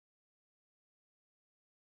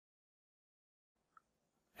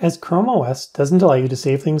As Chrome OS doesn't allow you to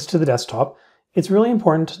save things to the desktop, it's really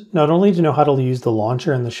important not only to know how to use the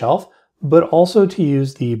launcher and the shelf, but also to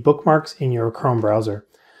use the bookmarks in your Chrome browser.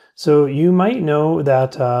 So you might know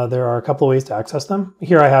that there are a couple of ways to access them.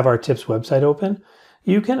 Here I have our tips website open.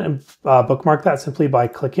 You can bookmark that simply by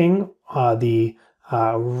clicking the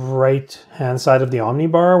right-hand side of the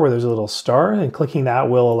omnibar where there's a little star, and clicking that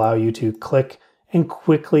will allow you to click and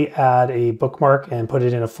quickly add a bookmark and put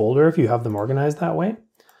it in a folder if you have them organized that way.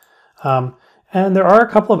 And there are a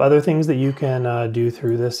couple of other things that you can do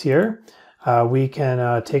through this here. We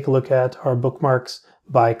can take a look at our bookmarks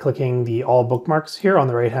by clicking the All Bookmarks here on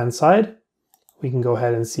the right-hand side. We can go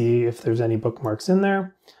ahead and see if there's any bookmarks in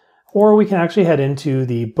there. Or we can actually head into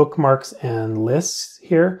the Bookmarks and Lists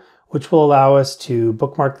here, which will allow us to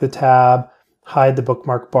bookmark the tab, hide the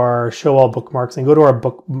bookmark bar, show all bookmarks, and go to our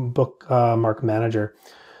bookmark manager.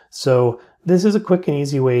 So this is a quick and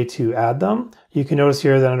easy way to add them. You can notice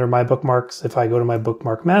here that under my bookmarks, if I go to my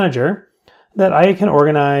bookmark manager, that I can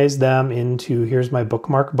organize them into, here's my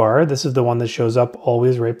bookmark bar. This is the one that shows up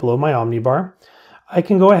always right below my omnibar. I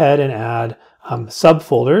can go ahead and add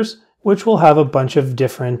subfolders, which will have a bunch of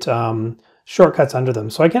different shortcuts under them.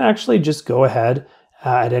 So I can actually just go ahead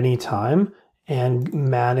at any time and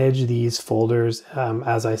manage these folders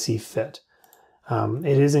as I see fit.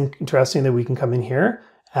 It is interesting that we can come in here,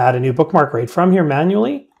 add a new bookmark right from here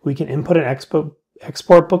manually. We can input and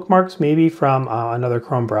export bookmarks maybe from another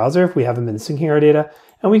Chrome browser if we haven't been syncing our data.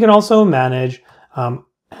 And we can also manage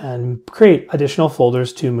and create additional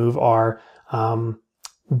folders to move our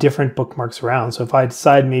different bookmarks around. So if I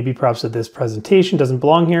decide maybe perhaps that this presentation doesn't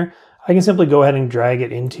belong here, I can simply go ahead and drag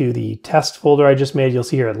it into the test folder I just made. You'll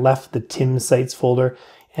see here it left the Tim Sites folder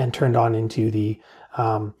and turned on into the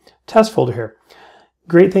test folder here.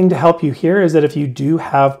 Great thing to help you here is that if you do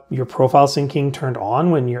have your profile syncing turned on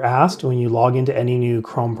when you're asked, when you log into any new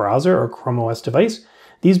Chrome browser or Chrome OS device,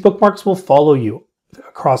 these bookmarks will follow you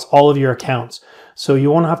across all of your accounts. So you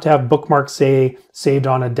won't have to have bookmarks, say, saved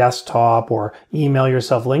on a desktop or email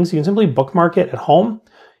yourself links. You can simply bookmark it at home.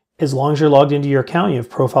 As long as you're logged into your account, you have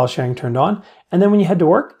profile sharing turned on. And then when you head to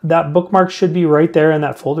work, that bookmark should be right there in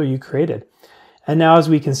that folder you created. And now as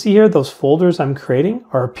we can see here, those folders I'm creating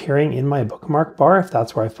are appearing in my bookmark bar if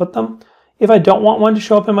that's where I put them. If I don't want one to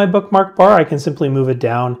show up in my bookmark bar, I can simply move it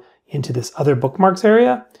down into this other bookmarks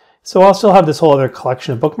area. So I'll still have this whole other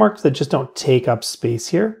collection of bookmarks that just don't take up space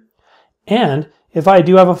here. And if I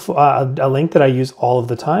do have a link that I use all of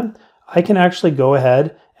the time, I can actually go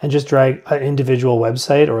ahead and just drag an individual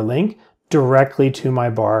website or link directly to my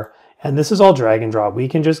bar. And this is all drag and drop. We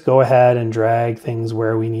can just go ahead and drag things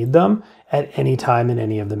where we need them at any time in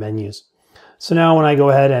any of the menus. So now when I go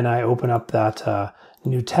ahead and I open up that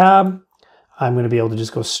new tab, I'm going to be able to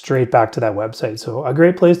just go straight back to that website. So a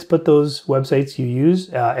great place to put those websites you use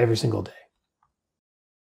every single day.